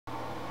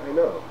I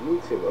know, me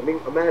too. I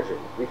mean, imagine,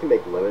 we can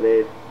make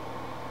lemonade,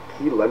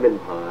 key lemon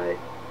pie,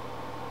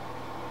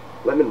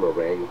 lemon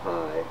meringue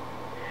pie.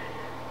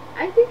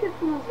 I think it's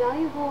the most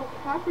valuable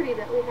property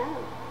that we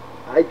have.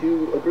 I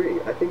do agree.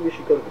 I think we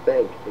should go to the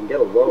bank and get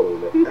a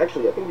loan.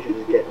 Actually, I think we should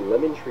just get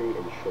lemon tree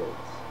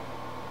insurance.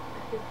 I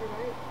think you're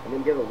right. And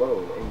then get a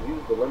loan and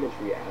use the lemon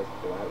tree as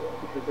collateral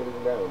because it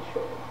is now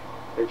insured.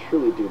 I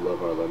truly do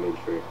love our lemon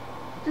tree.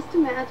 Just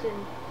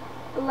imagine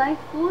a life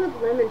full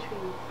of lemon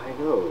trees. I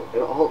know,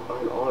 and all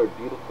our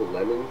beautiful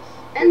lemons.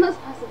 Endless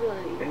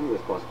possibilities.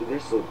 Endless possibilities.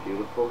 They're so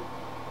beautiful.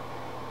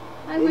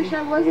 I wish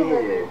I was a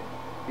lemon.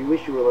 You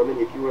wish you were a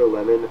lemon? If you were a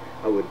lemon,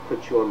 I would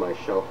put you on my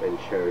shelf and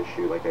cherish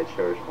you like I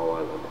cherish all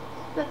our lemons.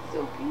 That's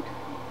so beautiful.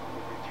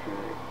 That's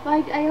right.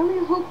 But I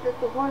only hope that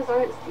the whores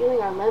aren't stealing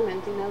our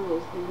lemons. You know,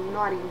 those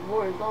naughty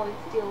whores always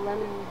steal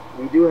lemons.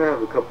 We do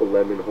have a couple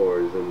lemon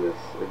whores in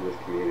this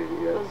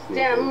community. Those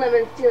damn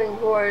lemon-stealing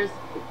whores.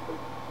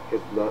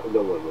 Because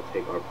no one will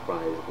take our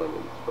prized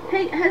lemons from us.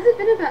 Hey, has it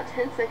been about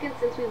 10 seconds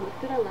since we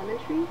looked at our lemon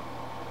tree?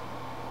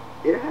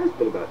 It has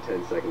been about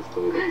 10 seconds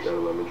till we looked at our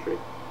lemon tree.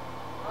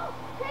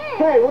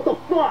 Hey, what the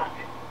fuck?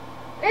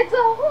 It's a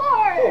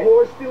whore! A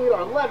whore stealing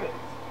our lemons.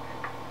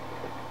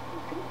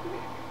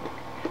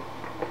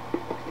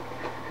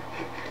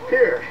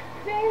 Here.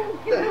 James,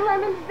 give the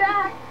lemons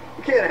back.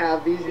 You can't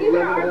have these, you These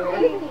are lemon our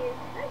whore. babies.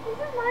 These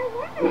are my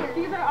lemons.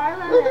 These are our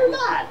lemons. No, they're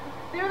not.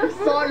 They're I the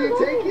saw you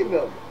fruit taking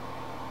them.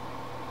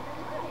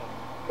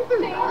 No, they're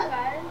James, not.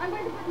 guys, I'm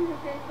going to put them in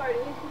safeguard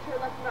and teach her a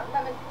lesson about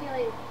lemon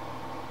stealing.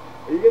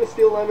 Are you gonna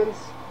steal lemons?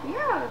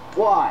 Yeah.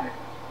 Why?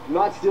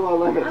 Not steal our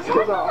lemons. I Those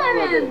want are the our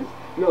lemons. lemons.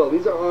 No,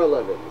 these are our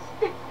lemons.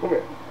 Come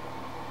here.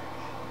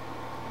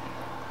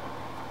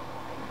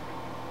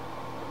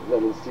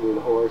 Lemon stealing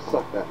whore,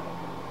 suck that.